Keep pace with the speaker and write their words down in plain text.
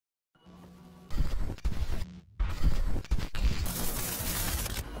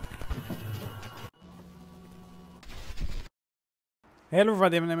Hello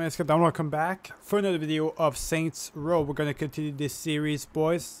everybody, my name is Scott and welcome back for another video of Saints Row. We're going to continue this series,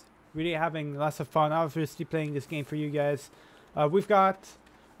 boys. Really having lots of fun, obviously playing this game for you guys. We've got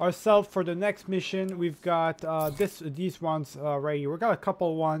ourselves for the next mission, we've got these ones right here. We've got a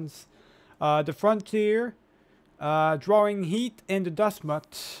couple ones. The Frontier, Drawing Heat, and the Dust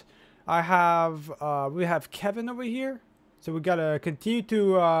Mutt. We have Kevin over here. So we got to continue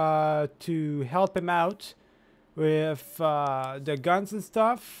to help him out with the guns and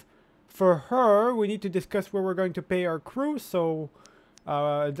stuff. For her, we need to discuss where we're going to pay our crew, so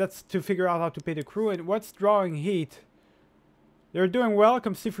that's to figure out how to pay the crew. And what's Drawing Heat? They're doing well,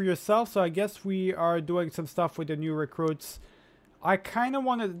 come see for yourself, so I guess we are doing some stuff with the new recruits. I kind of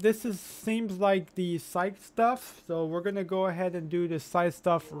want to, seems like the side stuff, so we're going to go ahead and do the side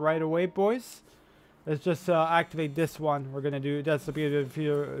stuff right away, boys. Let's just activate this one. We're going to do, that's going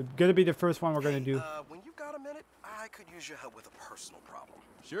to be the first one we're going to do. When you got a minute, I could use your help with a personal problem.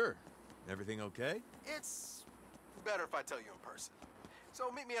 Sure. Everything okay? It's better if I tell you in person.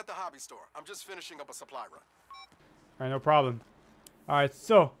 So meet me at the hobby store. I'm just finishing up a supply run. Alright, no problem. Alright,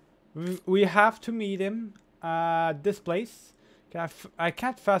 so we have to meet him at this place. I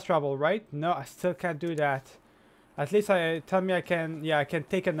can't fast travel, right? No, I still can't do that. At least tell me I can, yeah, I can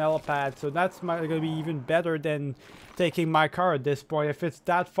take an helipad, so that's gonna be even better than taking my car at this point. If it's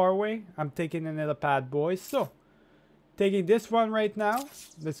that far away, I'm taking an helipad, boys. So, taking this one right now.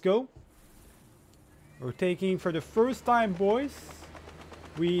 Let's go. We're taking, for the first time, boys,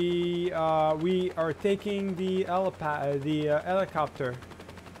 we are taking the helipad, the helicopter.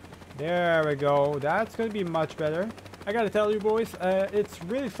 There we go. That's gonna be much better. I gotta tell you, boys, it's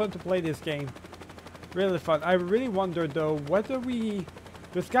really fun to play this game. Really fun. I really wonder though whether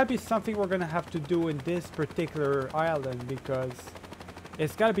there's gotta be something we're gonna have to do in this particular island, because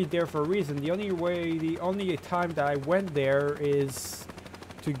it's gotta be there for a reason. The only time that I went there is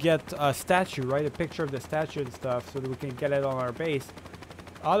to get a statue, right? A picture of the statue and stuff, so that we can get it on our base.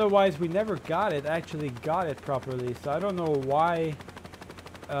 Otherwise, we never actually got it properly. So I don't know why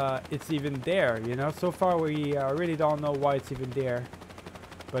it's even there. You know, so far we really don't know why it's even there.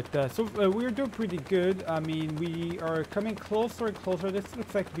 But we're doing pretty good. I mean, we are coming closer and closer. This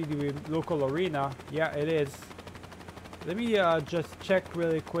looks like to be the local arena. Yeah, it is. Let me just check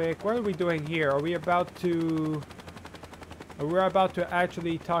really quick. What are we doing here? Are we about to... we're about to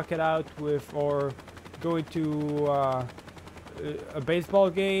actually talk it out with, or going to a baseball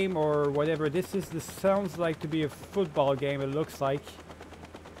game or whatever. This sounds like to be a football game. It looks like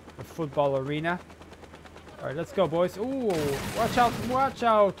a football arena. Alright, let's go, boys. Ooh, watch out, watch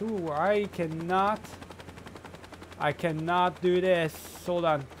out. Ooh, I cannot do this. Hold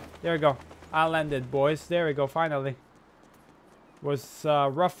on. There we go. I landed, boys. There we go, finally. Was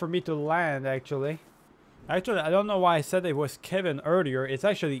rough for me to land, actually. Actually, I don't know why I said it was Kevin earlier. It's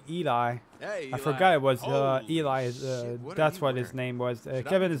actually Eli. Hey, Eli. I forgot it was Eli. Shit, that's what his name was.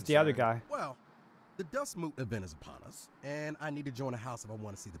 Kevin is the other guy. Well, the Dust Moot event is upon us, and I need to join a house if I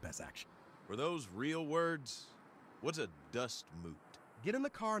want to see the best action. Were those real words? What's a dust moot? Get in the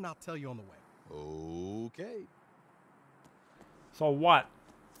car and I'll tell you on the way. Okay. So what?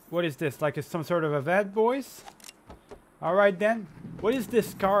 What is this? Like some sort of event, boys? Alright then. What is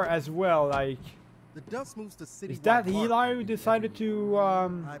this car as well? Like, The Dust Moot's the city. is that Eli who decided to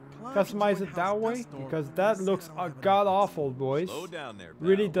customize it that way? Because that looks god awful, boys. Slow down there, pal.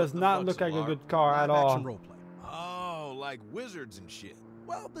 Really does What the not fuck's look like a alarm? good car at all. Role play. Oh, like wizards and shit.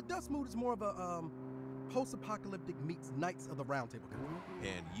 Well, the Dust Moot is more of a post-apocalyptic meets Knights of the Round Table kind.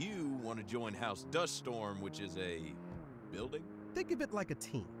 And you want to join House Duststorm, which is a building? Think of it like a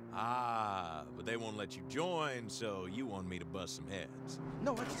team. Ah, but they won't let you join, so you want me to bust some heads.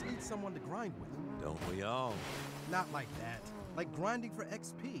 No, I just need someone to grind with. Don't we all? Not like that. Like grinding for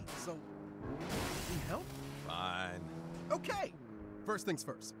XP. So, need help? Fine. Okay. First things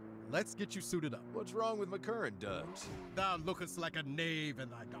first. Let's get you suited up. What's wrong with my current dubs? Thou lookest like a knave in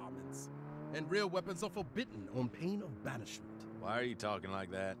thy garments, and real weapons are forbidden on pain of banishment. Why are you talking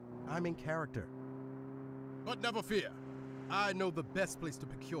like that? I'm in character. But never fear. I know the best place to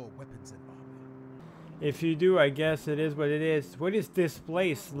procure weapons and armor. If you do, I guess it is what it is. What is this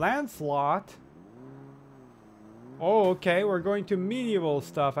place? Lancelot? Oh, okay. We're going to medieval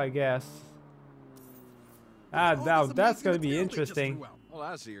stuff, I guess. Ah, now that's going to be interesting. Well,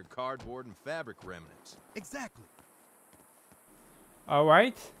 I see your cardboard and fabric remnants. Exactly.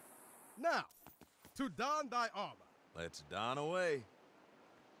 Alright. Now, to don thy armor. Let's don away.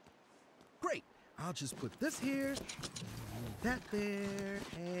 Great. I'll just put this here, that there,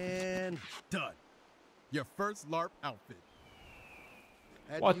 and done. Your first LARP outfit.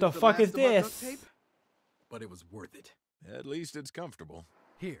 Had to What the use fuck last is of my duct this? tape, but it was worth it. At least it's comfortable.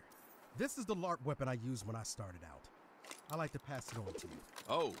 Here, this is the LARP weapon I used when I started out. I like to pass it on to you.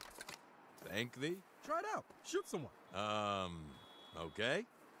 Oh, thank thee? Try it out. Shoot someone. Okay.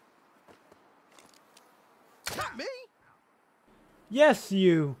 Not me! Yes,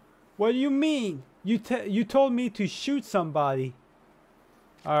 you. What do you mean? You told me to shoot somebody.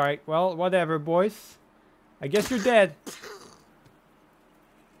 Alright, well, whatever, boys. I guess you're dead.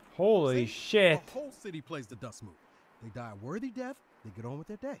 Holy See? shit. The whole city plays the dust move. They die a worthy death, they get on with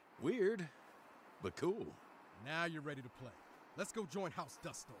their day. Weird, but cool. Now you're ready to play. Let's go join House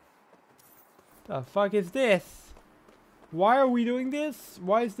Duststorm. The fuck is this? Why are we doing this?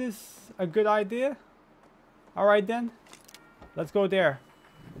 Why is this a good idea? Alright then. Let's go there.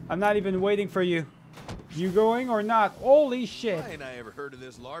 I'm not even waiting for you. You going or not? Holy shit. Why ain't I ever heard of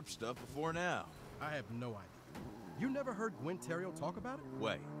this LARP stuff before now? I have no idea. You never heard Gwen Terrio talk about it?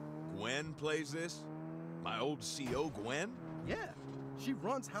 Wait, Gwen plays this? My old CO Gwen? Yeah, she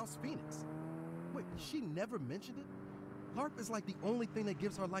runs House Phoenix. Wait, she never mentioned it? LARP is like the only thing that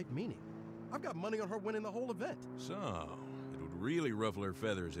gives her life meaning. I've got money on her winning the whole event. So, it would really ruffle her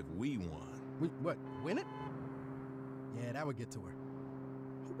feathers if we won. What, win it? Yeah, that would get to her.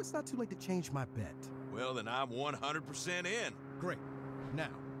 Hope it's not too late to change my bet. Well, then I'm 100% in. Great. Now,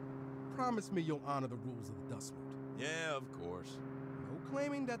 promise me you'll honor the rules of the Dust Moot. Yeah, of course. No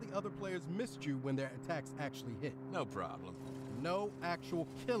claiming that the other players missed you when their attacks actually hit. No problem. No actual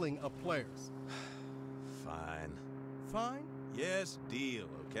killing of players. Fine. Fine? Yes, deal,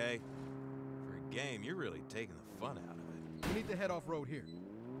 okay? For a game, you're really taking the fun out of it. We need to head off road here.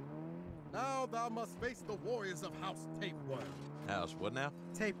 Now thou must face the warriors of House Tapeworm. House, what now?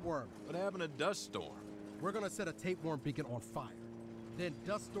 Tapeworm. What happened to Duststorm? We're gonna set a tapeworm beacon on fire. Then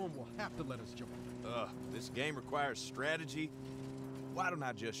Duststorm will have to let us join. Ugh, this game requires strategy. Why don't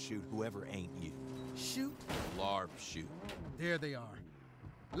I just shoot whoever ain't you? Shoot. LARP shoot. There they are.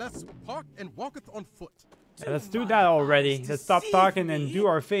 Let's park and walketh on foot. Yeah, let's do that already. Let's stop talking and do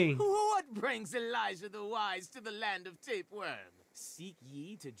our thing. What brings Elijah the Wise to the land of Tapeworm? Seek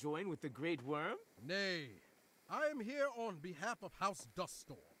ye to join with the Great Worm? Nay, I am here on behalf of House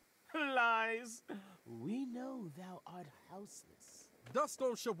Duststorm. Lies. We know thou art houseless.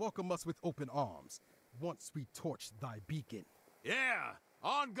 Duststorm shall welcome us with open arms once we torch thy beacon. Yeah,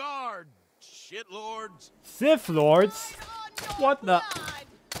 on guard, shitlords. Sith Lords? What the?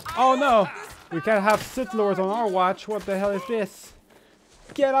 Oh no! We can't have Sith Lords on our watch. What the hell is this?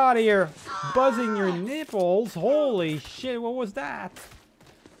 Get out of here! Buzzing your nipples? Holy shit, what was that?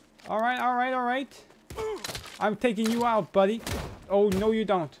 Alright, alright, alright. I'm taking you out, buddy. Oh, no you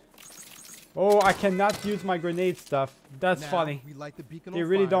don't. Oh, I cannot use my grenade stuff. That's Now, funny. we light the beacon They on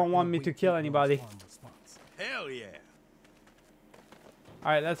really fire don't and want me await to kill Tapeworm's anybody. armed response. Hell yeah.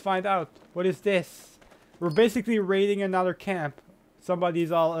 Alright, let's find out. What is this? We're basically raiding another camp.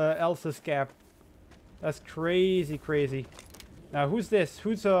 Somebody's else's camp. That's crazy, crazy. Now, who's this?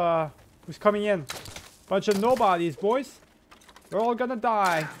 Who's coming in? Bunch of nobodies, boys. They're all gonna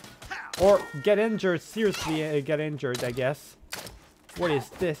die. Or get injured. Seriously, get injured, I guess. What is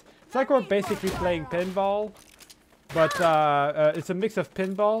this? It's like we're basically playing pinball. But it's a mix of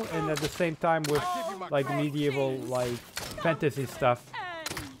pinball and at the same time with like medieval, like fantasy stuff.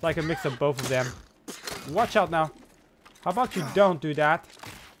 It's like a mix of both of them. Watch out now. How about you don't do that?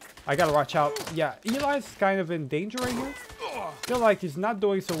 I gotta watch out. Yeah, Eli's kind of in danger right here. Feel like he's not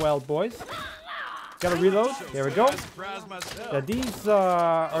doing so well, boys. Gotta reload. There we go. Yeah, these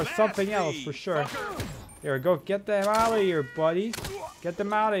are something else for sure. There we go. Get them out of here, buddy. Get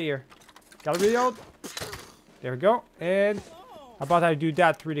them out of here. Gotta reload. There we go. And how about I do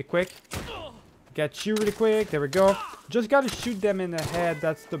that really quick? Get you really quick. There we go. Just gotta shoot them in the head.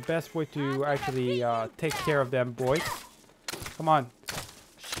 That's the best way to actually take care of them, boys. Come on.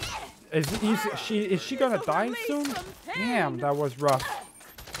 Is she gonna die soon? Damn, that was rough.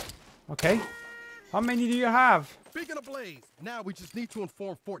 Okay. How many do you have? Beacon ablaze. Now we just need to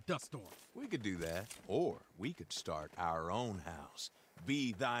inform Fort Duststorm. We could do that, or we could start our own house.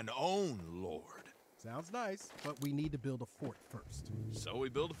 Be thine own lord. Sounds nice, but we need to build a fort first. So we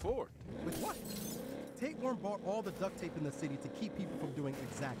build a fort. With what? Tapeworm bought all the duct tape in the city to keep people from doing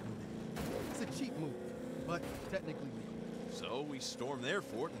exactly that. It's a cheap move, but technically legal. So we storm their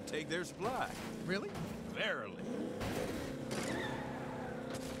fort and take their supply. Really? Verily.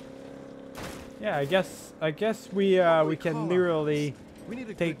 Yeah, I guess we can literally We need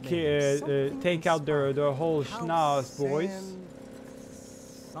a take good name. Something take out the whole schnoz, boys,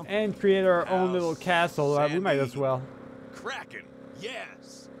 something. and create our own little castle. We might as Sandy. well. Kraken,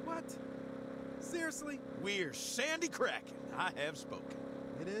 yes. What? Seriously? We're Sandy Kraken. I have spoken.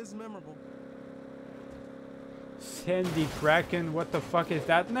 It is memorable. Sandy Kraken, what the fuck is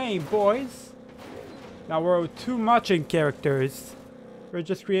that name, boys? Now we're too much in characters. We're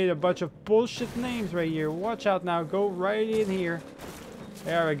just creating a bunch of bullshit names right here. Watch out now, go right in here.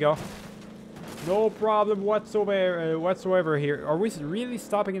 There we go. No problem whatsoever here. Are we really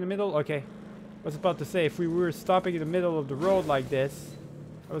stopping in the middle? Okay. I was about to say, if we were stopping in the middle of the road like this,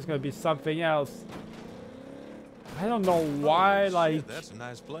 that was gonna be something else. I don't know why, like, that's a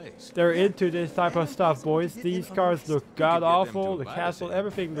nice place. they're into this type of stuff, boys. These cars look god awful. The castle,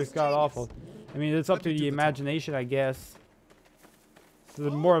 everything looks god awful. I mean, it's up to the imagination, I guess. It's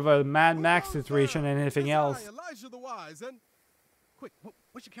more of a Mad Max situation than anything else. Elijah the Wise, and quick,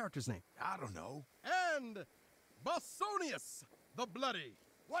 what's your character's name? I don't know. And Bosonius the Bloody.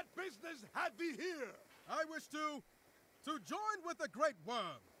 What business had thee here? I wish to join with the Great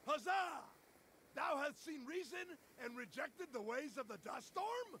Worm. Huzzah! Thou hast seen reason and rejected the ways of the dust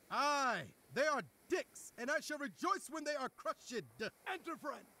storm? Aye, they are dicks, and I shall rejoice when they are crushed. Enter,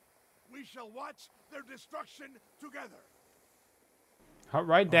 friend. We shall watch their destruction together. All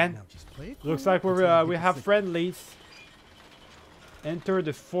right then. Now just play it Looks cool like until I we get have the friendlies. Enter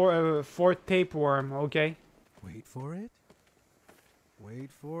the fourth tapeworm. Okay. signal. Wait for it.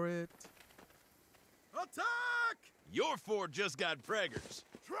 Wait for it. Attack! Your fort just got preggers.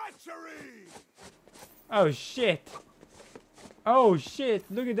 Treachery! Oh shit. Oh shit.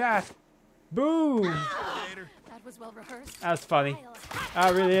 Look at that. Boom. That was well rehearsed. That's funny.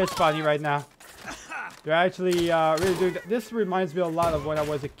 That really is funny right now. They're actually really doing that. This reminds me a lot of when I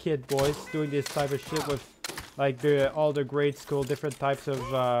was a kid, boys, doing this type of shit with like all the grade school, different types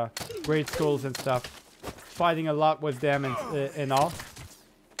of grade schools and stuff. Fighting a lot with them and all.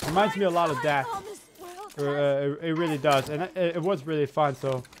 Reminds me a lot of that. It really does, and it was really fun.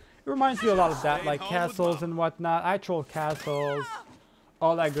 So it reminds me a lot of that, like castles and whatnot, actual castles,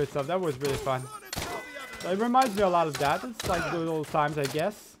 all that good stuff. That was really fun. It reminds me a lot of that. It's like good old times, I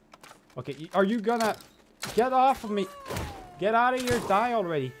guess. Okay, are you gonna get off of me? Get out of here! Die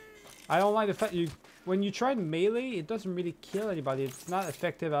already! I don't like the fact when you try melee, it doesn't really kill anybody. It's not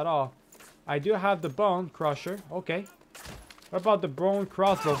effective at all. I do have the bone crusher. Okay. What about the bone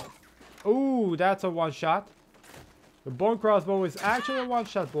crossbow? Ooh, that's a one shot. The bone crossbow is actually a one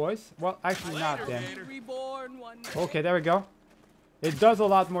shot, boys. Well, actually not then. Okay, there we go. It does a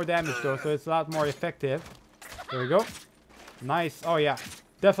lot more damage though, so it's a lot more effective. There we go. Nice. Oh yeah,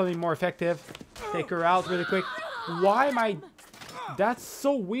 definitely more effective. Take her out really quick. Why am I... That's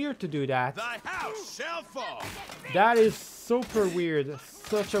so weird to do that. Thy house shall fall. That is super weird.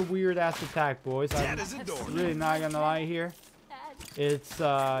 Such a weird ass attack, boys. I'm really not gonna lie here. It's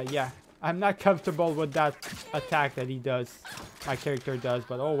yeah, I'm not comfortable with that attack that he does. My character does,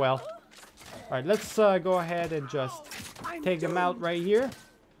 but oh well. Alright, let's go ahead and just take him out right here.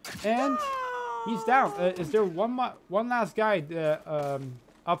 And he's down. Is there one last guy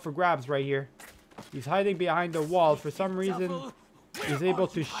up for grabs right here? He's hiding behind the wall. For some reason, he's able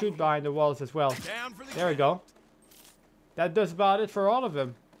to shoot behind the walls as well. There we go. That does about it for all of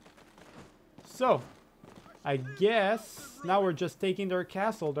them. So, I guess now we're just taking their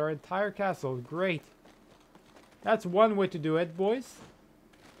castle, their entire castle. Great. That's one way to do it, boys.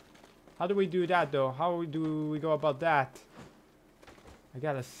 How do we do that, though? How do we go about that? I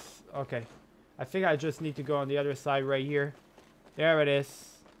gotta... Okay. I think I just need to go on the other side right here. There it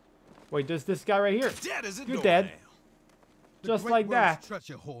is. Wait, does this guy right here? You're dead. Just like that. The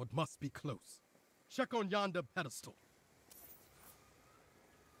treasure hoard must be close. Check on yonder pedestal.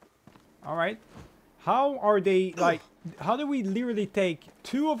 Alright. How are they, like... How do we literally take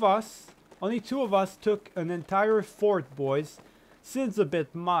two of us... Only two of us took an entire fort, boys. Seems a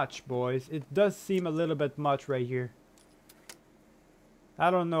bit much, boys. It does seem a little bit much right here. I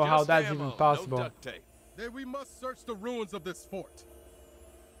don't know how that's even possible. No duct tape. Then we must search the ruins of this fort.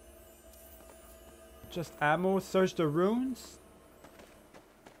 Just ammo, search the ruins.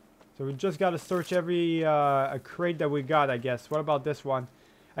 So we just gotta search every a crate that we got, I guess. What about this one?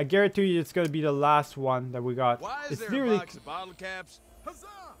 I guarantee you it's gonna be the last one that we got. Why is It's there literally... a box of bottle caps? Huzzah!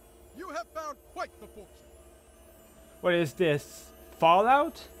 You have found quite the fortune. What is this?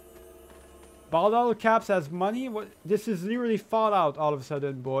 Fallout? Bottle caps has money? What? This is literally Fallout all of a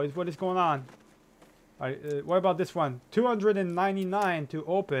sudden, boys. What is going on? Alright, what about this one? 299 to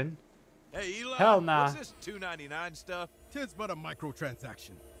open. Hey, Eli, Hell nah. what's this $2.99 stuff? 'Tis but a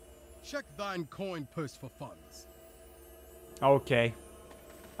microtransaction. Check thine coin purse for funds. Okay.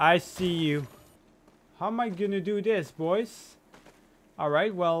 I see you. How am I gonna do this, boys?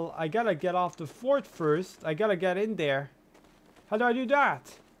 Alright, well, I gotta get off the fort first. I gotta get in there. How do I do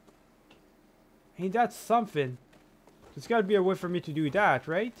that? Hey, that's something. There's gotta be a way for me to do that,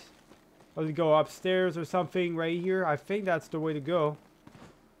 right? Let's go upstairs or something right here. I think that's the way to go.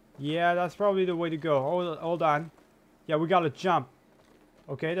 Yeah, that's probably the way to go. Hold on. Yeah, we gotta jump.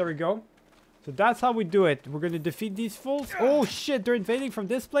 Okay, there we go. So that's how we do it. We're gonna defeat these fools. Oh shit, they're invading from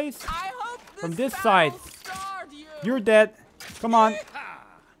this place? I hope From this side. You're dead. Come on.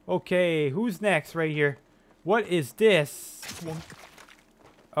 Okay, who's next right here? What is this?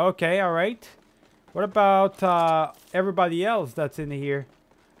 Okay, alright. What about everybody else that's in here?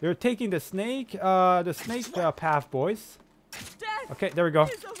 They're taking the snake path, boys. Okay, there we go.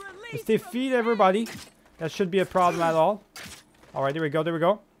 Let's defeat everybody. That shouldn't be a problem at all. Alright, there we go, there we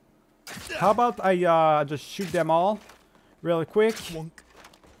go. How about I just shoot them all really quick?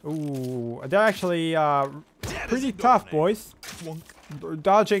 Ooh, they're actually pretty tough, boys.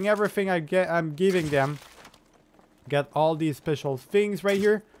 Dodging everything I'm giving them. Get all these special things right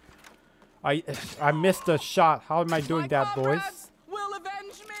here. I missed a shot. How am I doing that, boys? Will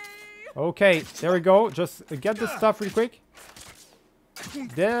avenge me. Okay, there we go. Just get the stuff real quick.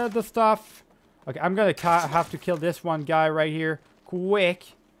 There, the stuff. Okay, I'm gonna have to kill this one guy right here.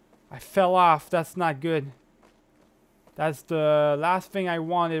 Quick. I fell off. That's not good. That's the last thing I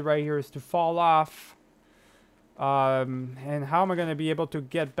wanted right here, is to fall off. And how am I gonna be able to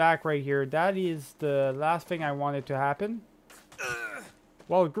get back right here? That is the last thing I wanted to happen.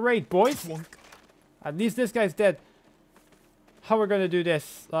 Well, great, boys. At least this guy's dead. How we're gonna do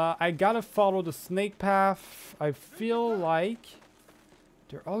this? I gotta follow the snake path. I feel like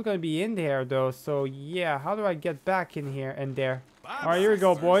they're all gonna be in there though. So yeah, how do I get back in here and there? All right, here we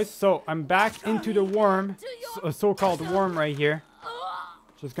go, boys. So I'm back into the worm, a so-called worm right here.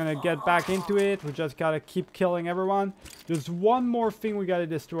 Just gonna get back into it. We just gotta keep killing everyone. There's one more thing we gotta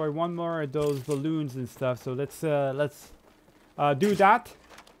destroy. One more of those balloons and stuff. So let's do that.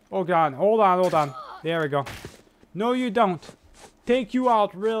 Oh god, hold on. There we go. No, you don't. Take you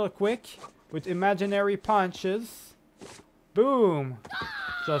out real quick with imaginary punches. Boom.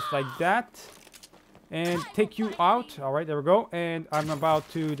 Just like that. And take you out. All right, there we go. And I'm about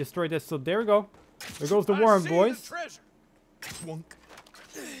to destroy this. So there we go. There goes the worm, boys.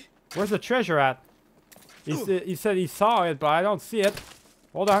 Where's the treasure at? He said he saw it, but I don't see it.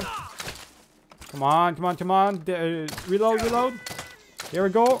 Hold on. Come on. Reload. Here we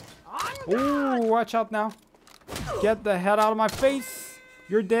go. Ooh, watch out now. Get the head out of my face.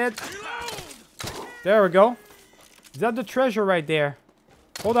 You're dead. There we go. Is that the treasure right there?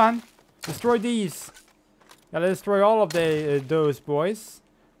 Hold on. Destroy these. Gotta destroy all of those, boys.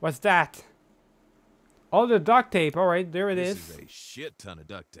 What's that? Oh, the duct tape. All right, there it is. This is a shit ton of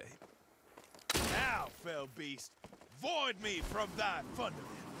duct tape. Now, fell beast, void me from thy fundament.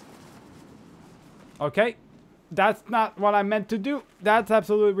 Okay. That's not what I meant to do. That's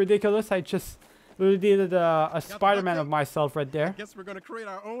absolutely ridiculous. I just really did a Spider-Man of myself right there. Guess we're gonna create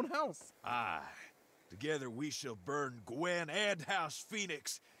our own house. Aye. Together we shall burn Gwen and House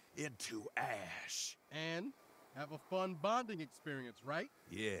Phoenix into ash. And have a fun bonding experience, right?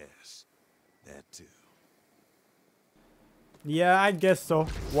 Yes, that too. Yeah, I guess so.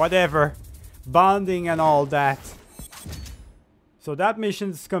 Whatever. Bonding and all that. So that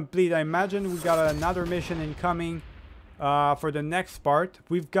mission's complete. I imagine we got another mission incoming for the next part.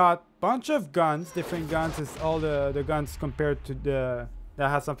 We've got a bunch of guns, different guns. It's all the guns compared to the... That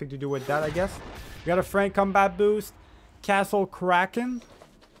has something to do with that, I guess. We got a Frank combat boost. Castle Kraken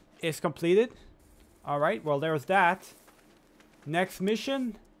is completed. Alright, well there's that. Next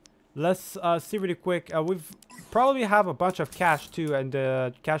mission. Let's see really quick. We've probably have a bunch of cash too, and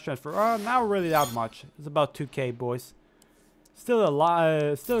cash transfer. Not really that much. It's about 2K, boys. Still a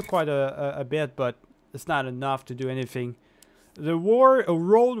lot, still quite a bit, but it's not enough to do anything. The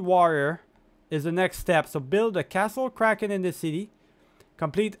Road Warrior is the next step. So build a Castle Kraken in the city.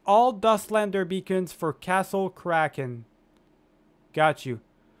 Complete all Dustlander beacons for Castle Kraken. Got you.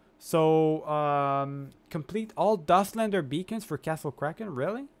 So complete all Dustlander beacons for Castle Kraken.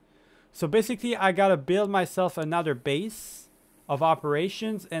 Really? So basically, I gotta build myself another base of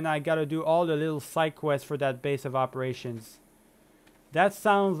operations, and I gotta do all the little side quests for that base of operations. That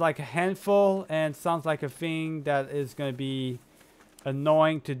sounds like a handful, and sounds like a thing that is gonna be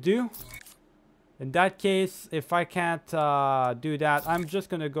annoying to do. In that case, if I can't do that, I'm just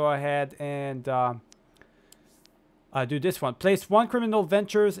gonna go ahead and do this one. Place 1 criminal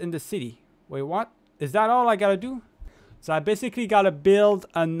ventures in the city. Wait, what? Is that all I gotta do? So I basically gotta build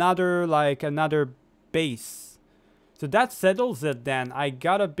another base. So that settles it then. I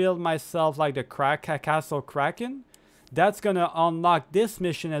gotta build myself like the Castle Kraken. That's gonna unlock this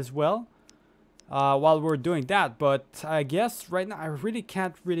mission as well while we're doing that. But I guess right now I really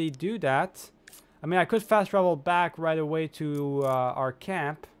can't really do that. I mean, I could fast travel back right away to our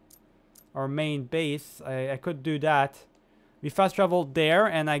camp. our main base. I could do that. We fast travel there,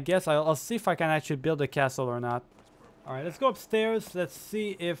 and I guess I'll see if I can actually build a castle or not. Alright, let's go upstairs. Let's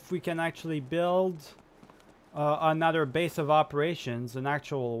see if we can actually build another base of operations, an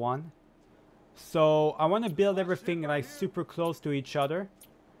actual one. So I want to build everything like super close to each other,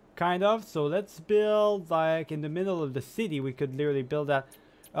 kind of. So let's build like in the middle of the city. We could literally build that.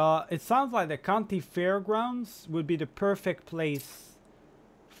 It sounds like the county fairgrounds would be the perfect place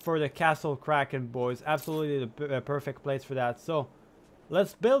for the Castle Kraken, boys. Absolutely the perfect place for that. So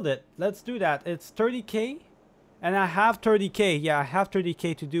let's build it. Let's do that. It's 30k, and I have 30k. Yeah, I have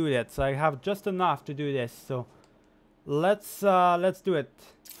 30k to do that. So I have just enough to do this. So let's do it.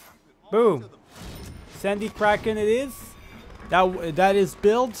 Boom. Sandy Kraken it is. That is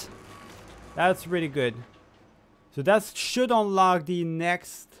built. That's really good. So that should unlock the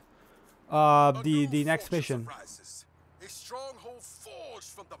next the next mission. A stronghold forged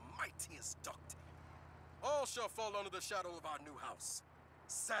from the mightiest duct. All shall fall under the shadow of our new house,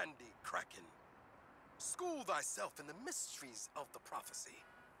 Sandy Kraken. School thyself in the mysteries of the prophecy.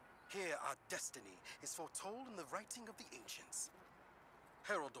 Here our destiny is foretold in the writing of the ancients.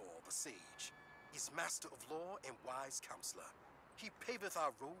 Heraldor the sage is master of law and wise counselor. He paveth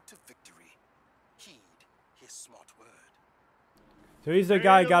our road to victory. Heed his smart word. So he's the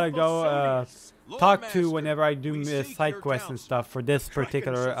guy I gotta go talk to whenever I do side quests and stuff for this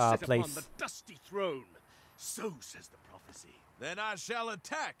particular place. On the dusty throne. So says the prophecy. Then I shall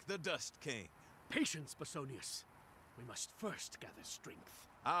attack the Dust King. Patience, Basonius. We must first gather strength.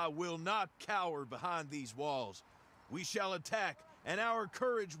 I will not cower behind these walls. We shall attack, and our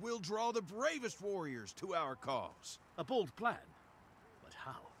courage will draw the bravest warriors to our cause. A bold plan, but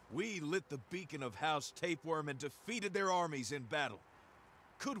how? We lit the beacon of House Tapeworm and defeated their armies in battle.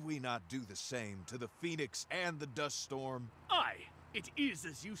 Could we not do the same to the Phoenix and the Dust Storm? Aye, it is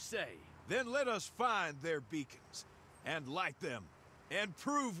as you say. Then let us find their beacons, and light them, and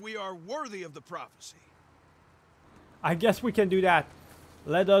prove we are worthy of the prophecy. I guess we can do that.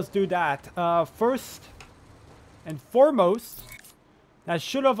 Let us do that. First and foremost, that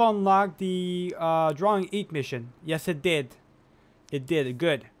should have unlocked the Drawing Heat mission. Yes, it did. It did.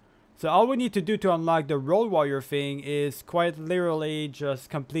 Good. So all we need to do to unlock the Road Warrior thing is quite literally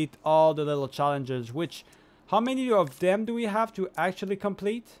just complete all the little challenges. Which, how many of them do we have to actually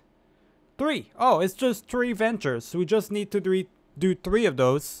complete? 3. Oh, it's just 3 ventures. So we just need to do 3 of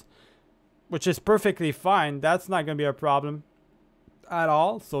those, which is perfectly fine. That's not going to be a problem at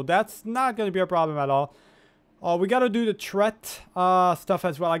all. So that's not going to be a problem at all. We got to do the threat stuff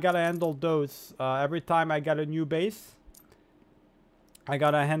as well. I got to handle those. Every time I got a new base, I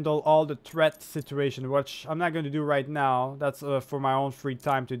got to handle all the threat situation, which I'm not going to do right now. That's for my own free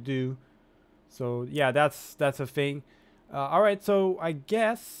time to do. So yeah, that's a thing. Alright, so I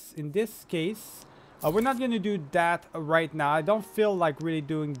guess in this case, we're not going to do that right now. I don't feel like really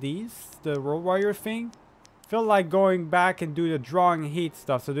doing the Road Warrior thing. Feel like going back and do the Drawing Heat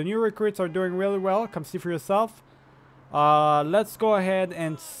stuff. So the new recruits are doing really well. Come see for yourself. Let's go ahead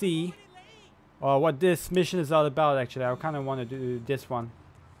and see what this mission is all about. Actually, I kind of want to do this one.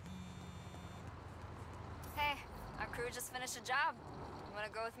 Hey, our crew just finished a job. You want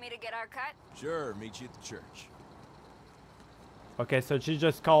to go with me to get our cut? Sure, meet you at the church. Okay, so she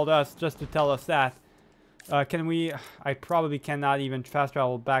just called us just to tell us that. Can we... I probably cannot even fast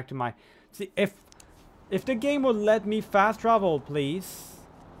travel back to my... See, if the game would let me fast travel, please.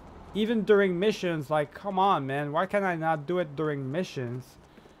 Even during missions, like, come on, man. Why can't I not do it during missions?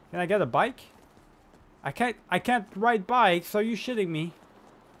 Can I get a bike? I can't ride bikes. Are you shitting me?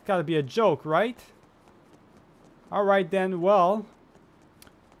 It's gotta be a joke, right? Alright then, well.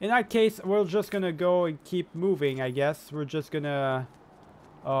 In that case, we're just gonna go and keep moving, I guess. We're just gonna...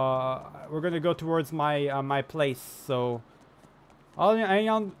 we're gonna go towards my my place, so... hang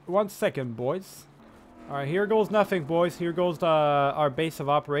on 1 second, boys. Alright, here goes nothing, boys. Here goes our base of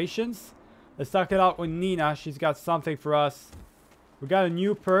operations. Let's talk it out with Nina. She's got something for us. We got a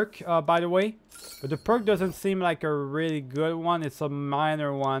new perk, by the way. But the perk doesn't seem like a really good one. It's a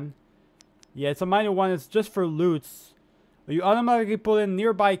minor one. Yeah, it's a minor one. It's just for loots. You automatically pull in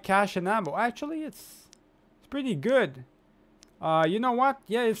nearby cash and ammo. Actually, it's pretty good. You know what?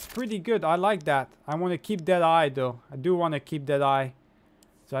 Yeah, it's pretty good. I like that. I want to keep Deadeye, though. I do want to keep Deadeye.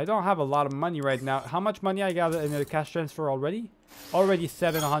 So I don't have a lot of money right now. How much money I got in the cash transfer already? Already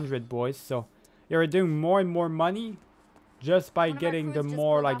 700, boys. So you're doing more and more money just by getting the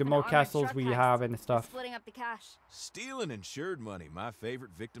more castles we have and stuff. Splitting up the cash. Stealing insured money, my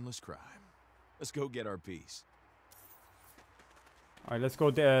favorite victimless crime. Let's go get our piece. All right, let's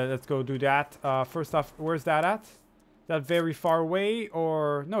go do that. First off, where's that at? that very far away,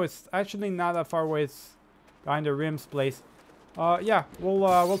 or no, it's actually not that far away. It's behind the Rim's place. Yeah,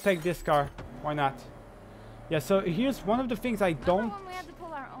 we'll take this car. Why not? Yeah, so here's one of the things I don't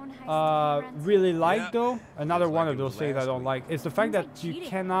really like though. Another one of those things I don't like is the fact that you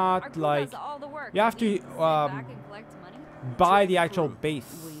cannot like, you have to buy the actual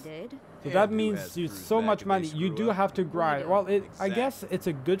base. So that means you so much money. You do have to grind. Well, I guess it's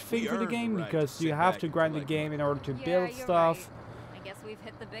a good thing for the game because you have to grind the game in order to build stuff.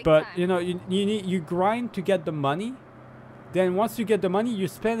 But you know, you grind to get the money. Then once you get the money, you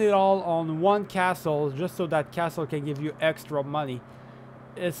spend it all on one castle just so that castle can give you extra money.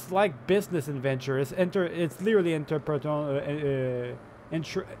 It's like business adventure. It's literally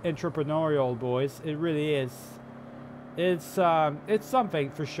entrepreneurial, boys. It really is. It's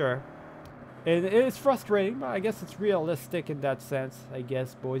something for sure. It is frustrating, but I guess it's realistic in that sense. I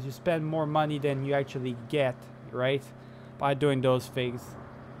guess, boys, you spend more money than you actually get, right, by doing those things.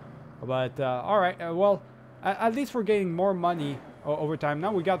 But all right, well, at least we're getting more money over time.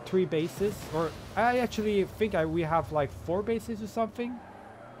 Now we got 3 bases, or I actually think we have like 4 bases or something.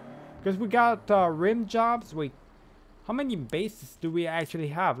 Because we got rim jobs. Wait, how many bases do we actually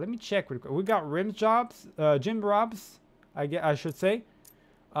have? Let me check. We got rim jobs, Jim Robs, I should say.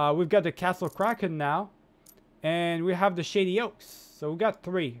 We've got the Castle Kraken now, and we have the Shady Oaks. So we got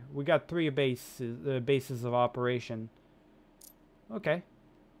 3. We got 3 bases of operation. Okay,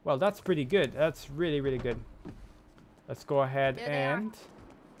 well that's pretty good. That's really, really good. Let's go ahead and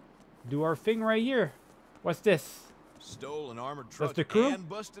do our thing right here. What's this? Stole an armored truck the crew? and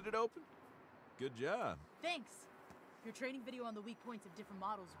busted it open? Good job. Thanks. Your training video on the weak points of different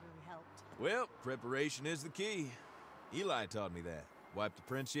models really helped. Well, preparation is the key. Eli taught me that. Wiped the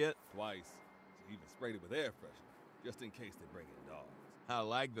prints yet? Twice. Even sprayed it with air freshener, just in case they bring in dogs. I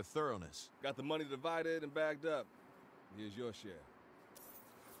like the thoroughness. Got the money divided and bagged up. Here's your share.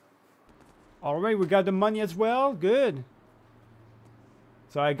 Alright, we got the money as well. Good.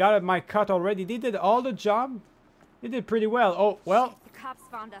 So I got my cut already. They did all the job. They did pretty well. Oh, well. The cops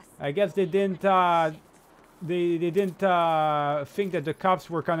found us. I guess they didn't they didn't think that the cops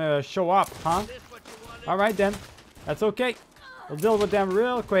were gonna show up, huh? Alright then. That's okay. We'll deal with them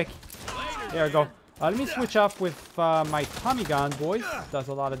real quick. There we go. Let me switch off with my Tommy gun, boys. Does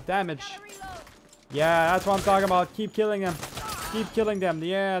a lot of damage. Yeah, that's what I'm talking about. Keep killing them. Keep killing them.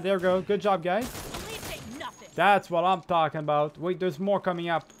 Yeah, there we go. Good job, guys. That's what I'm talking about. Wait, there's more coming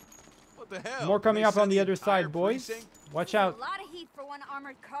up. What the hell? More coming up on the other side, boys. Watch out. A lot of heat for one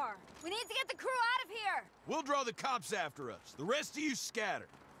armored car. We need to get the crew out of here. We'll draw the cops after us. The rest of you scatter.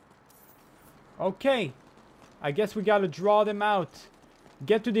 Okay. I guess we gotta draw them out.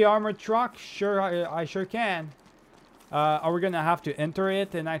 Get to the armored truck? Sure, I sure can. Are we gonna have to enter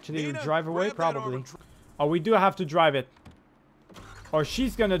it and actually Nina, drive away? grab that Probably. armored Oh, we do have to drive it. Or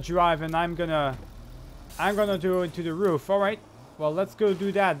she's gonna drive and I'm gonna do it to the roof. Alright. Well, let's go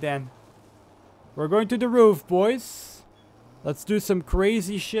do that then. We're going to the roof, boys. Let's do some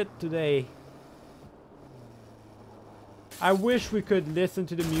crazy shit today. I wish we could listen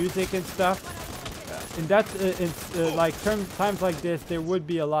to the music and stuff. In that, like times like this, there would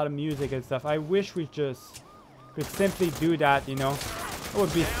be a lot of music and stuff. I wish we just could simply do that, you know. It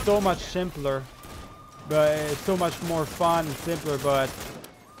would be so much simpler, but it's so much more fun and simpler. But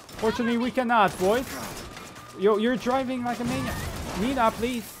fortunately, we cannot, boys. You're driving like a maniac. Nina,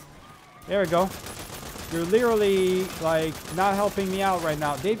 please. There we go. You're literally like not helping me out right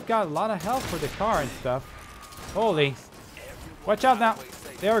now. They've got a lot of help for the car and stuff. Holy. Watch out now.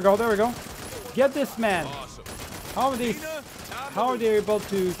 There we go. There we go. Get this man. How are they able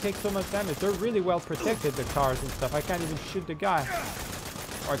to take so much damage? They're really well protected, the cars and stuff. I can't even shoot the guy.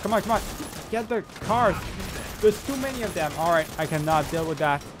 Alright, come on, come on. Get the cars. There's too many of them. Alright, I cannot deal with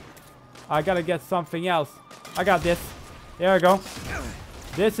that. I gotta get something else. I got this. There we go.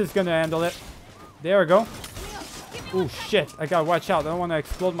 This is gonna handle it. There we go. Oh shit. I gotta watch out. I don't want to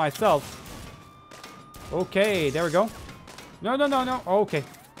explode myself. Okay, there we go. No, no, no, no. Okay.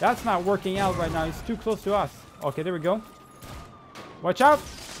 That's not working out right now. It's too close to us. Okay, there we go. Watch out.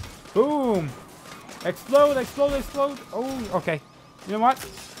 Boom. Explode, explode, explode. Oh, okay. You know what?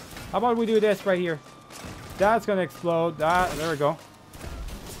 How about we do this right here? That's gonna explode. There we go.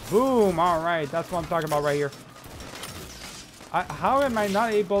 Boom. All right. That's what I'm talking about right here. How am I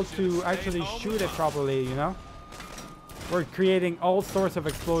not able to actually shoot it properly, you know? We're creating all sorts of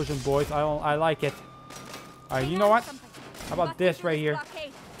explosion, boys. I like it. Alright, you know what? How about this right here?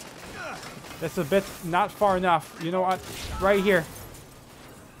 That's a bit not far enough. You know what? Right here.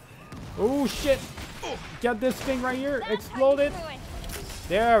 Oh, shit. Get this thing right here. Explode it.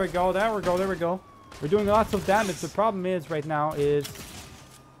 There we go. There we go. There we go. We're doing lots of damage. The problem is right now is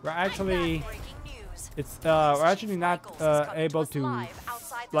we're actually we're actually not able to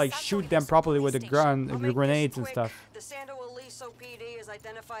like shoot them properly with the grenades and stuff. The Sando Aliso PD has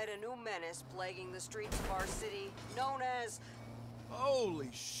identified a new menace plaguing the streets of our city, known as Holy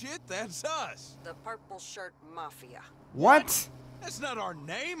shit, that's us! the Purple Shirt Mafia. What? That's not our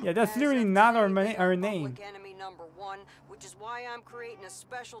name! Yeah, that's As literally of not today, our we are name. Public enemy number 1, which is why I'm creating a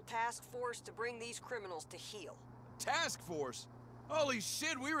special task force to bring these criminals to heel. Task Force? Holy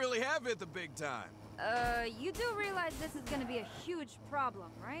shit, we really have hit the big time. You do realize this is gonna be a huge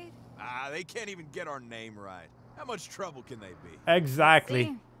problem, right? Ah, they can't even get our name right. How much trouble can they be? Exactly.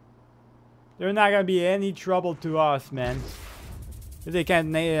 See? They're not gonna be any trouble to us, man. If they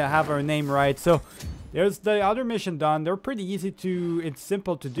can't have our name right. So there's the other mission done. They're pretty easy to, it's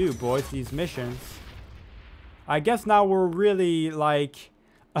simple to do, boys, these missions. I guess now we're really like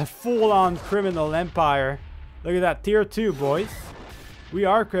a full-on criminal empire. Look at that, tier 2, boys. We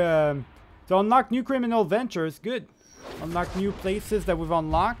are, to unlock new criminal ventures, good. Unlock new places that we've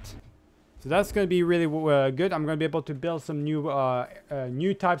unlocked. So that's going to be really good. I'm going to be able to build some new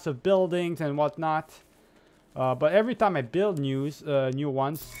new types of buildings and whatnot. But every time I build new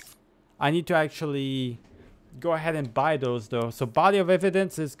ones, I need to actually go ahead and buy those though. So body of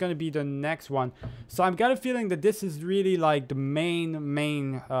evidence is going to be the next one. So I've got a feeling that this is really like the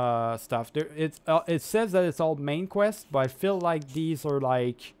main stuff. It says that it's all main quests, but I feel like these are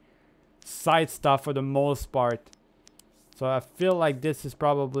like side stuff for the most part. So I feel like this is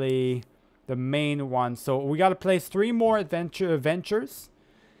probably the main one. So we got to place 3 more adventures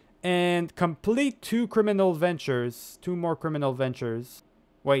and complete 2 criminal ventures. 2 more criminal ventures.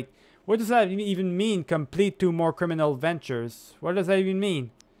 Wait, what does that even mean? Complete 2 more criminal ventures. What does that even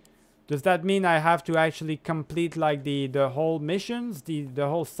mean? Does that mean I have to actually complete like the whole missions, the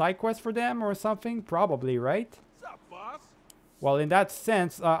whole side quest for them or something? Probably, right? What's up, boss? Well, in that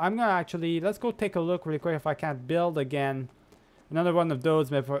sense, I'm gonna actually, let's go take a look really quick if I can't build again another one of those,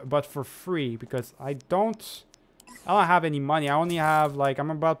 but for free, because I don't have any money. I only have like,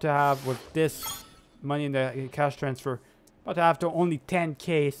 I'm about to have with this money in the cash transfer, about to have to only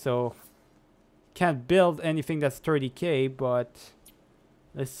 10k, so can't build anything that's 30k, but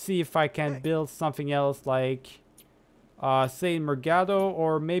let's see if I can build something else like say in Mercado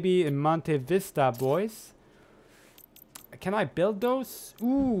or maybe in Monte Vista, boys. Can I build those?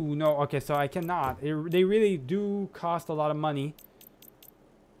 Ooh, no. Okay, so I cannot. They really do cost a lot of money.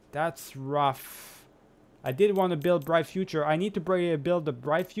 That's rough. I did want to build Bright Future. I need to build the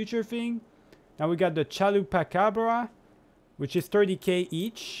Bright Future thing. Now we got the Chalupacabra, which is 30k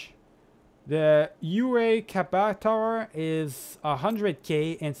each. The Ure Capator is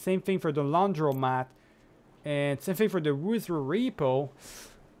 100k, and same thing for the Laundromat. And same thing for the Rooster Repo.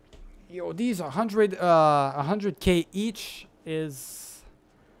 Yo, these 100k each is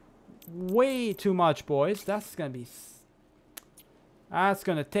way too much, boys. That's gonna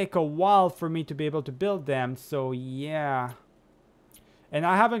take a while for me to be able to build them. So yeah, and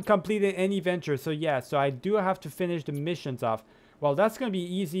I haven't completed any venture. So yeah, so I do have to finish the missions off. Well, that's gonna be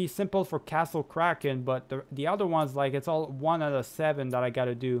easy, simple for Castle Kraken, but the other ones, like, it's all 1 out of 7 that I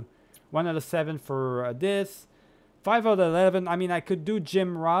gotta do. 1 out of 7 for this. 5 out of 11. I mean, I could do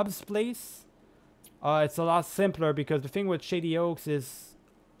Jim Rob's place. It's a lot simpler because the thing with Shady Oaks is,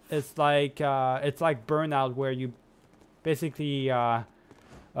 it's like Burnout, where you basically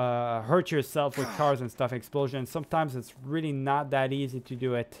hurt yourself with cars and stuff, explosions. Sometimes it's really not that easy to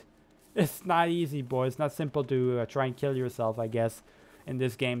do it. It's not easy, boys. It's not simple to try and kill yourself, I guess, in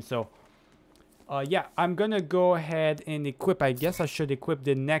this game. So, yeah, I'm gonna go ahead and equip. I guess I should equip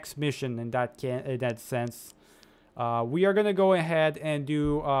the next mission in that sense. We are gonna go ahead and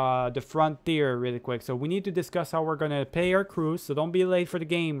do the Frontier really quick. So we need to discuss how we're gonna pay our crew. So don't be late for the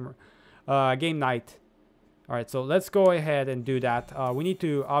game night. All right, so let's go ahead and do that. We need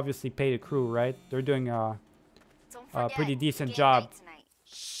to obviously pay the crew, right? They're doing a pretty decent job.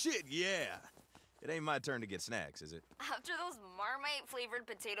 Shit, yeah. It ain't my turn to get snacks, is it? After those Marmite flavored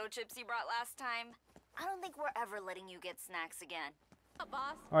potato chips you brought last time, I don't think we're ever letting you get snacks again.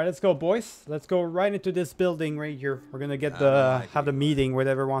 Boss. All right, let's go, boys. Let's go right into this building right here. We're gonna get have the meeting with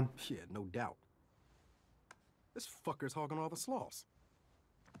everyone. Yeah, no doubt. This fucker's hogging all the sloss.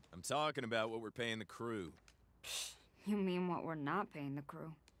 I'm talking about what we're paying the crew. You mean what we're not paying the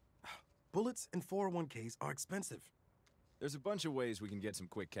crew? Bullets and 401ks are expensive. There's a bunch of ways we can get some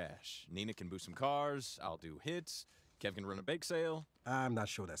quick cash. Nina can boost some cars, I'll do hits, Kev can run a bake sale. I'm not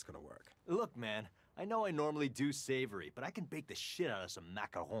sure that's gonna work. Look, man, I know I normally do savory, but I can bake the shit out of some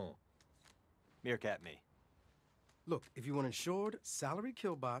macaron. Meerkat me. Look, if you want insured, salary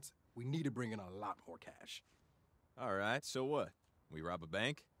killbots, we need to bring in a lot more cash. All right, so what? We rob a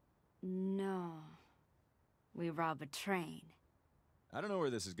bank? No. We rob a train. I don't know where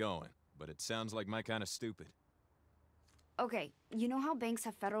this is going, but it sounds like my kind of stupid. Okay, you know how banks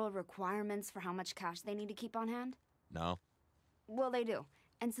have federal requirements for how much cash they need to keep on hand? No? Well, they do.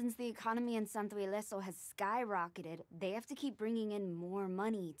 And since the economy in Santo Ileso has skyrocketed, they have to keep bringing in more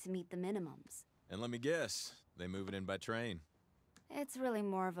money to meet the minimums. And let me guess, they move it in by train. It's really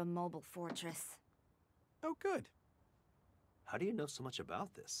more of a mobile fortress. Oh, good. How do you know so much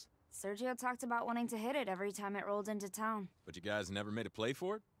about this? Sergio talked about wanting to hit it every time it rolled into town. But you guys never made a play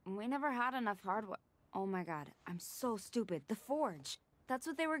for it? We never had enough hardware. Oh my god, I'm so stupid. The Forge. That's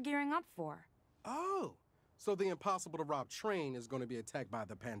what they were gearing up for. Oh, so the impossible to rob train is going to be attacked by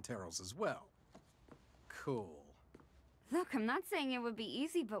the Panteros as well. Cool. Look, I'm not saying it would be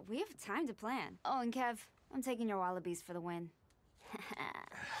easy, but we have time to plan. Oh, and Kev, I'm taking your wallabies for the win.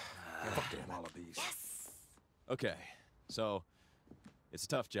 Fuck them wallabies. Yes! Okay, so it's a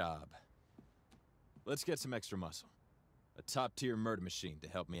tough job. Let's get some extra muscle. A top-tier murder machine to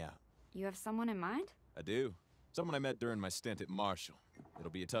help me out. You have someone in mind? I do. Someone I met during my stint at Marshall.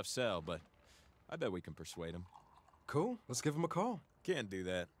 It'll be a tough sell, but I bet we can persuade him. Cool, let's give him a call. Can't do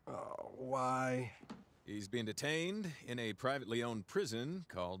that. Oh, why? He's being detained in a privately owned prison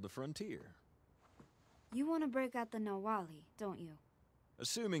called the Frontier. You want to break out the Nawali, don't you?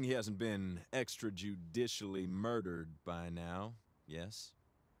 Assuming he hasn't been extrajudicially murdered by now, yes?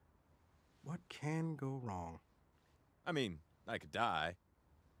 What can go wrong? I mean, I could die.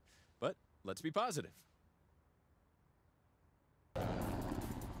 But let's be positive.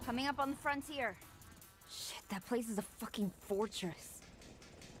 Coming up on the Frontier. Shit, that place is a fucking fortress.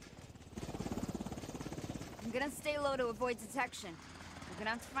 I'm gonna stay low to avoid detection. We're gonna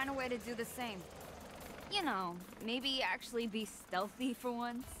have to find a way to do the same. You know, maybe actually be stealthy for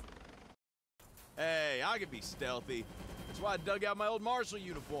once. Hey, I can be stealthy. That's why I dug out my old Marshall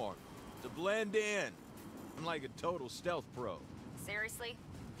uniform. To blend in. I'm like a total stealth pro. Seriously?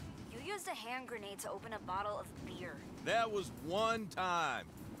 You used a hand grenade to open a bottle of beer. That was one time.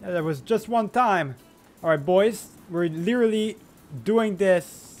 Yeah, that was just one time. Alright, boys. We're literally doing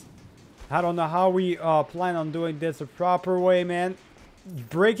this. I don't know how we plan on doing this the proper way, man.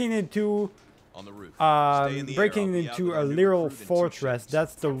 Breaking into... On the roof. Breaking into a literal fortress.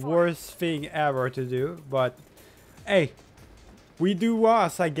 That's the worst thing ever to do. But, hey. We do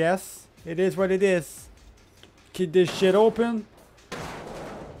us, I guess. It is what it is. Keep this shit open.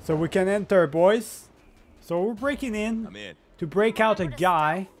 So we can enter, boys. So we're breaking in to break out a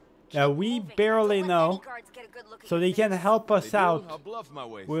guy that we barely know, so they can help us out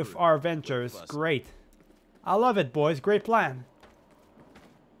with our ventures. Great. I love it, boys. Great plan.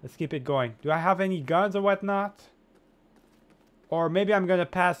 Let's keep it going. Do I have any guns or whatnot? Or maybe I'm gonna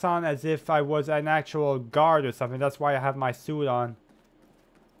pass on as if I was an actual guard or something. That's why I have my suit on.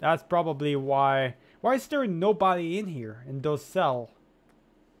 That's probably why. Why is there nobody in here in those cells?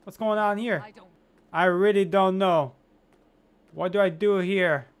 What's going on here? I really don't know. What do I do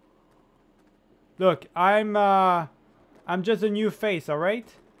here? Look, I'm just a new face, all right?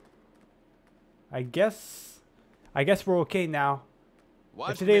 I guess we're okay now.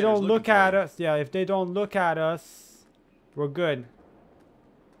 If they don't look at us, yeah, if they don't look at us, we're good.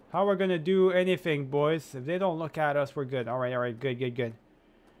 How we're gonna do anything, boys? If they don't look at us, we're good. All right, good.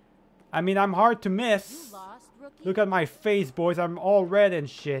 I mean, I'm hard to miss. Look at my face, boys. I'm all red and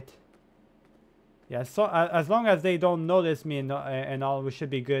shit. Yeah, so as long as they don't notice me and all, we should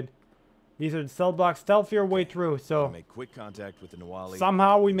be good. These are the cell blocks. Stealth your way through. So make quick contact with the Nawali.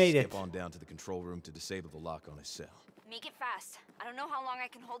 Somehow we made it. Step on down to the control room to disable the lock on his cell. Make it fast. I don't know how long I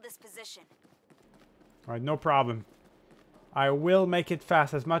can hold this position. All right, no problem. I will make it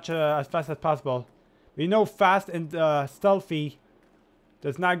fast, as fast as possible. We know fast and stealthy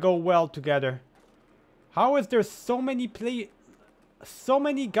does not go well together. How is there so many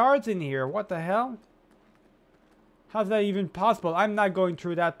guards in here? What the hell? How's that even possible? I'm not going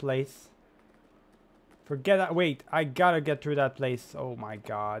through that place. Forget that. Wait, I gotta get through that place. Oh my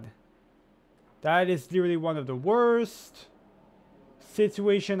god. That is literally one of the worst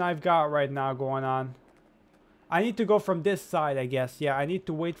situation I've got right now going on. I need to go from this side, I guess. Yeah, I need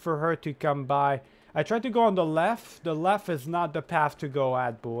to wait for her to come by. I tried to go on the left. The left is not the path to go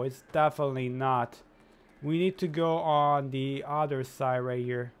at, boys. Definitely not. We need to go on the other side right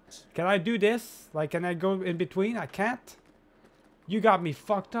here. Can I do this? Like, can I go in between? I can't. You got me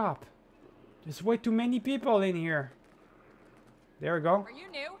fucked up. There's way too many people in here. There we go. Are you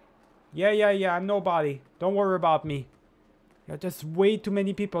new? Yeah. I'm nobody. Don't worry about me. There's way too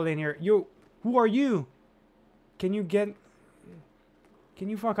many people in here. Who are you? Can you get... Can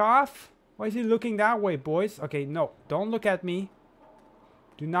you fuck off? Why is he looking that way, boys? Okay, no. Don't look at me.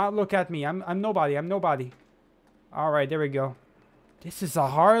 Do not look at me. I'm nobody. I'm nobody. Alright, there we go. This is a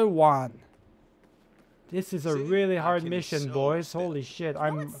hard one. This is a really hard mission, boys. Holy shit.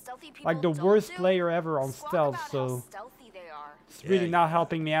 I'm like the worst player ever on stealth, so... It's really not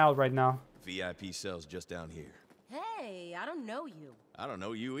helping me out right now. VIP cells just down here. Hey, I don't know you. I don't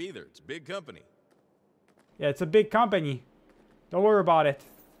know you either. It's a big company. Yeah, it's a big company. Don't worry about it.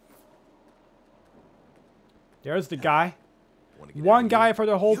 There's the guy. One guy for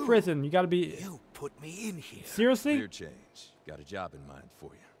the whole prison. You gotta be... You put me in here. Seriously? Clear change. Got a job in mind for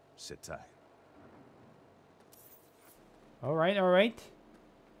you. Sit tight. Alright, alright.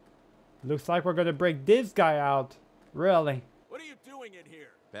 Looks like we're gonna break this guy out. Really? What are you doing in here?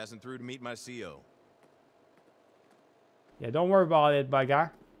 Passing through to meet my CO. Yeah, don't worry about it, my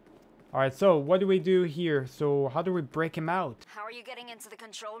guy. Alright, so what do we do here? So how do we break him out? How are you getting into the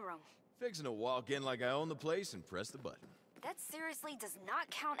control room? Fixing to walk in like I own the place and press the button. That seriously does not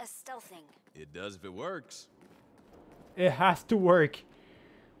count as stealthing. It does if it works. It has to work.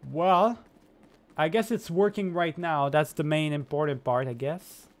 Well, I guess it's working right now. That's the main important part, I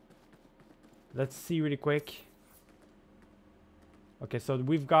guess. Let's see really quick. Okay, so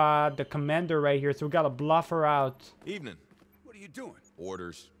we've got the commander right here, so we got a bluffer out. Evening. What are you doing?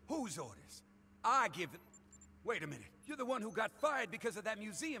 Orders. Whose orders? I give them... Wait a minute. You're the one who got fired because of that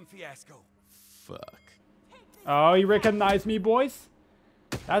museum fiasco. Fuck. Oh, he recognized me, boys?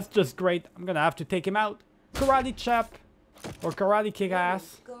 That's just great. I'm gonna have to take him out. Karate chop. Or karate kick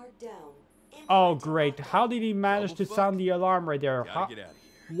ass. Oh, great. How did he manage to sound the alarm right there? Gotta get out of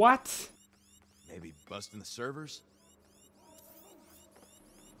here. What? Maybe busting the servers?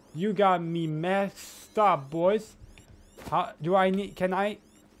 You got me messed up, boys. How do I need... Can I...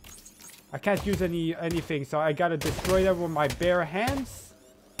 I can't use anything, so I gotta destroy them with my bare hands.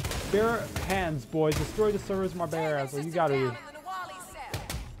 Bare hands, boys. Destroy the servers with my bare hands. What you gotta do?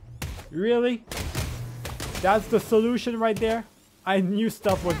 Really? That's the solution right there? I knew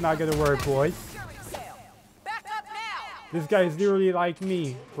stuff was not gonna work, boys. This guy is literally like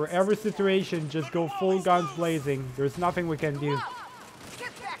me. For every situation, just go full guns blazing. There's nothing we can do.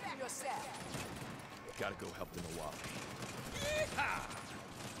 Gotta go help the Nawali.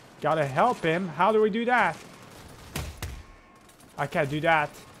 Gotta help him. How do we do that? I can't do that.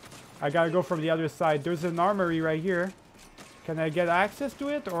 I gotta go from the other side. There's an armory right here. Can I get access to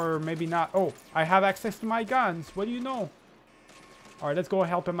it? Or maybe not. Oh, I have access to my guns. What do you know? Alright, let's go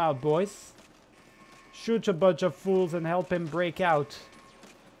help him out, boys. Shoot a bunch of fools and help him break out.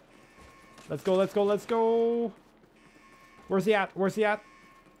 Let's go, let's go, let's go. Where's he at? Where's he at?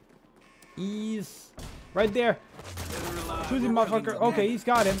 He's right there. Shoot him, motherfucker. Okay, he's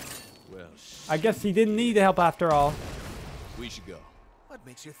got him. Well, I guess he didn't need the help after all. we should go. What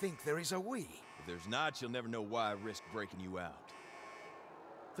makes you think there is a we? If there's not, you'll never know why I risked breaking you out.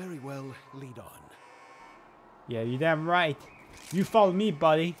 Very well, lead on. Yeah, you're damn right. You follow me,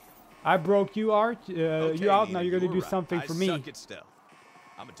 buddy. I broke you out. Okay, you out. Now Edie, you're gonna do right. something for me. I suck at stealth.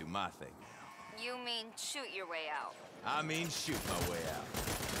 I'm gonna do my thing now. You mean shoot your way out? I mean shoot my way out.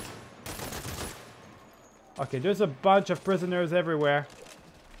 Okay, there's a bunch of prisoners everywhere.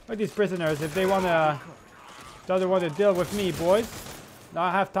 Look at these prisoners. If they doesn't want to deal with me, boys. Now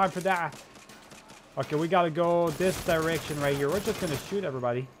I have time for that. Okay, we gotta go this direction right here. We're just gonna shoot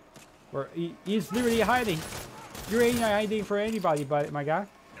everybody. He's literally hiding. You ain't hiding for anybody, but my guy.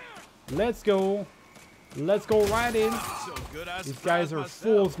 Let's go. Let's go right in. So good, These guys are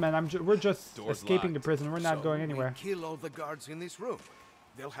fools, man. We're just Door's escaping locked. the prison. We're not going anywhere. Kill all the guards in this room.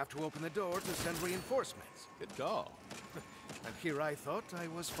 They'll have to open the door to send reinforcements. Good call. And here I thought I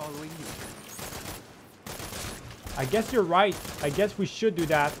was following you. I guess you're right. I guess we should do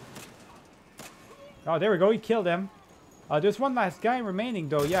that. Oh, there we go. He killed him. There's one last guy remaining,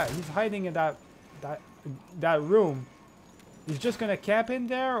 though. Yeah, he's hiding in that room. He's just gonna camp in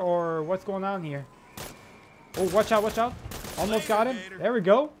there, or what's going on here? Oh, watch out, watch out. Almost got him. There we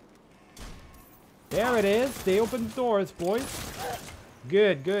go. There it is. They opened the doors, boys.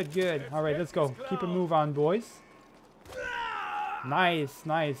 Good, good, good. All right, let's go. Keep a move on, boys. Nice,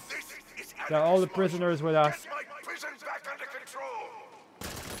 nice. Got all the prisoners with us. My prison's back under control.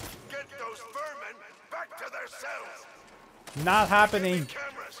 Get those vermin back to their cells. Not happening.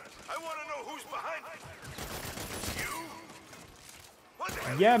 Cameras. I want to know who's behind it. You? What the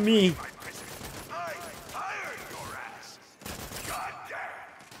hell? Yeah, me. My prison. I hired your ass. Goddamn.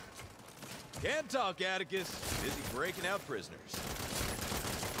 Can't talk, Atticus. Busy breaking out prisoners.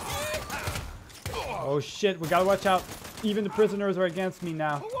 Oh shit, we gotta watch out. Even the prisoners are against me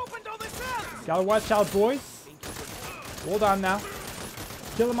now. Who opened all the cells? Gotta watch out, boys. Hold on now.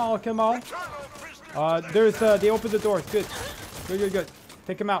 Kill them all, kill them all. They opened the doors. Good. Good.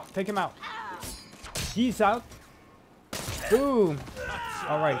 Take him out, take him out. He's out. Boom.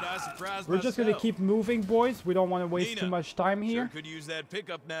 Alright. We're just gonna keep moving, boys. We don't want to waste too much time here. Sure could use that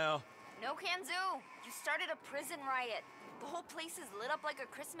pickup now. No can do. You started a prison riot. The whole place is lit up like a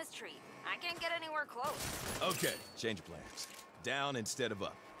Christmas tree. I can't get anywhere close. Okay, change of plans. Down instead of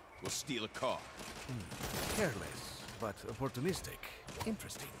up. We'll steal a car. Careless, but opportunistic.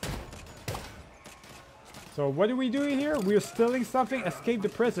 Interesting. So what are we doing here? We're stealing something. Escape the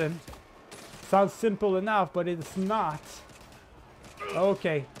prison. Sounds simple enough, but it's not.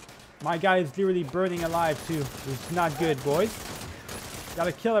 Okay. My guy is literally burning alive too. It's not good, boys.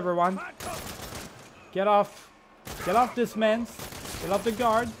 Gotta kill everyone. Get off. Get off this man. Get off the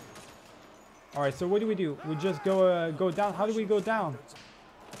guard. Alright, so what do? We just go down. How do we go down?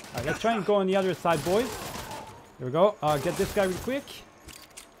 Alright, let's try and go on the other side, boys. Here we go. Get this guy real quick.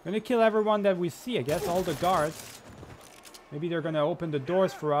 Gonna kill everyone that we see, I guess. All the guards. Maybe they're gonna open the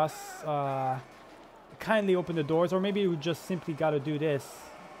doors for us. Kindly open the doors. Or maybe we just simply gotta do this.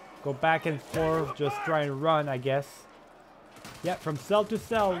 Go back and forth. Just try and run, I guess. Yeah, from cell to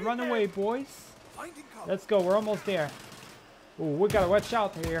cell. Run away, boys. Let's go. We're almost there. Oh, we gotta watch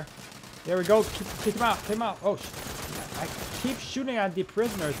out here. There we go. Take him out. Take him out. Oh, I keep shooting at the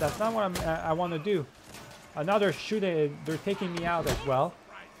prisoners. That's not what I want to do. Another shooting. They're taking me out as well.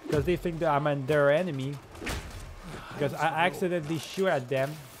 Because they think that I'm their enemy. Because I accidentally shoot at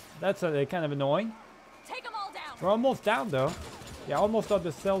them. That's kind of annoying. Take them all down. We're almost down though. Yeah, almost on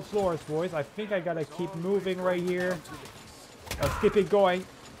the cell floors, boys. I think I gotta keep moving right here. Let's keep it going.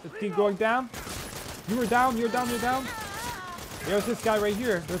 Let's keep going down. You're down. You're down. You're down. There's this guy right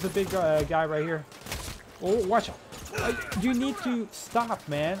here. There's a big guy right here. Oh, watch out. You need to stop,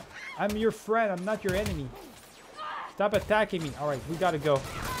 man. I'm your friend. I'm not your enemy. Stop attacking me. Alright, we gotta go.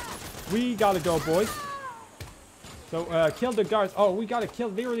 We gotta go, boys. So, kill the guards. Oh, we gotta kill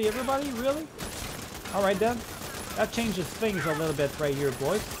literally everybody? Really? Alright then. That changes things a little bit right here,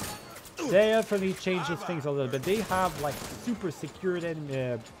 boys. Definitely changes things a little bit. They have, like, super secured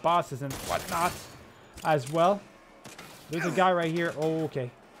bosses and whatnot as well. There's a guy right here. Oh, okay.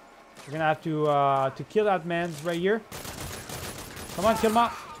 We're gonna have to kill that man right here. Come on, kill him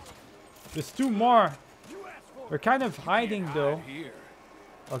off. There's two more. They're kind of hiding though.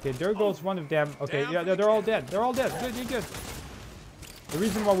 Okay, there goes one of them. Okay, yeah, they're all dead. They're all dead. Good, good. The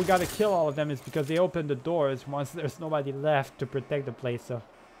reason why we gotta kill all of them is because they opened the doors once there's nobody left to protect the place. So,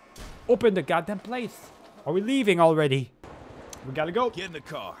 open the goddamn place. Are we leaving already? We gotta go. Get in the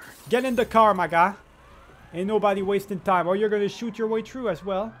car. Get in the car, my guy. Ain't nobody wasting time. Or you're gonna shoot your way through as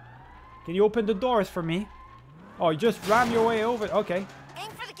well. Can you open the doors for me? Oh, you just ram your way over. Okay.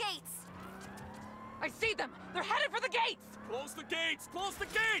 Aim for the gates. I see them. They're headed for the gates. Close the gates! Close the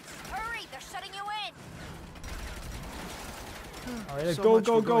gates! Hurry, they're shutting you in. All right, let's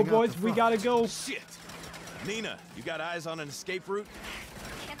go, boys. We gotta go. Shit. Nina, you got eyes on an escape route?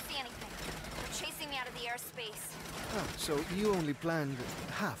 Can't see anything. They're chasing me out of the airspace. Oh, so you only planned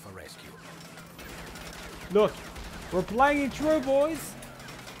half a rescue. Look, we're playing it through, boys.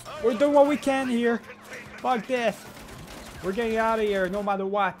 We're doing what we can here. Fuck this. We're getting out of here no matter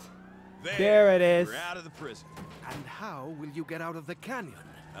what. There it is. We're out of the prison. And how will you get out of the canyon?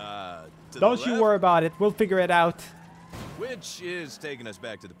 Don't you worry about it. We'll figure it out. Which is taking us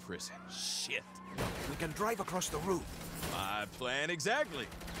back to the prison. Shit. We can drive across the roof. My plan exactly.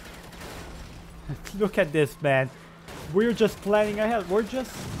 Look at this, man. We're just planning ahead.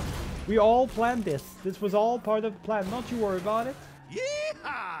 We all planned this. This was all part of the plan. Don't you worry about it.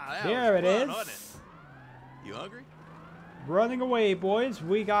 Yeah. There it is. You hungry? Running away, boys.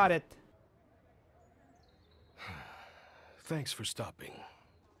 We got it. Thanks for stopping.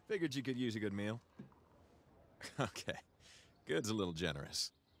 Figured you could use a good meal. Okay. Good's a little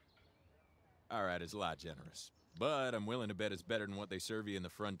generous. Alright, it's a lot generous. But I'm willing to bet it's better than what they serve you in the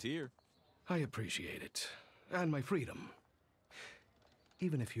frontier. I appreciate it. And my freedom.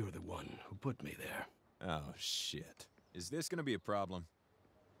 Even if you're the one who put me there. Oh, shit. Is this gonna be a problem?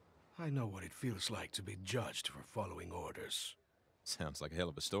 I know what it feels like to be judged for following orders. Sounds like a hell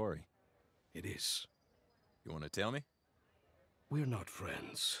of a story. It is. You wanna tell me? We're not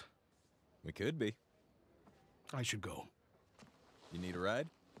friends. We could be. I should go. You need a ride?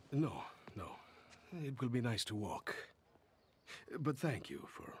 No. It will be nice to walk. But thank you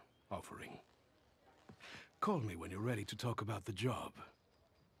for offering. Call me when you're ready to talk about the job.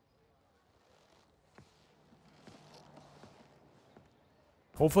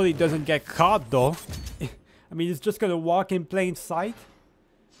 Hopefully he doesn't get caught though. I mean, he's just gonna walk in plain sight.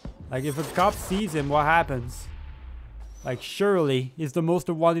 Like if a cop sees him, what happens? Like, Shirley is the most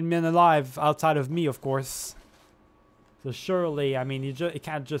wanted man alive outside of me, of course. So Shirley, I mean, you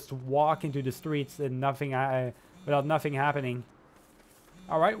can't just walk into the streets and nothing without nothing happening.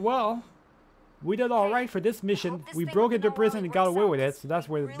 All right, well, we did all right for this mission. We broke into prison and got away with it, so that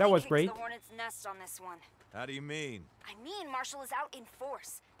was great. The hornet's nest on this one. How do you mean? I mean, Marshall is out in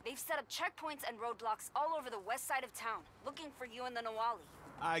force. They've set up checkpoints and roadblocks all over the west side of town, looking for you and the Nawali.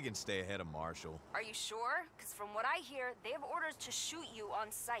 I can stay ahead of Marshall. Are you sure? Because from what I hear, they have orders to shoot you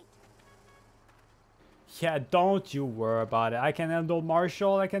on sight. Yeah, don't you worry about it. I can handle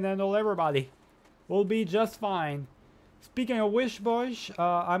Marshall. I can handle everybody. We'll be just fine. Speaking of which, boys,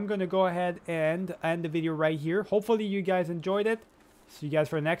 I'm going to go ahead and end the video right here. Hopefully you guys enjoyed it. See you guys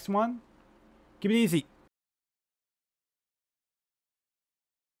for the next one. Keep it easy.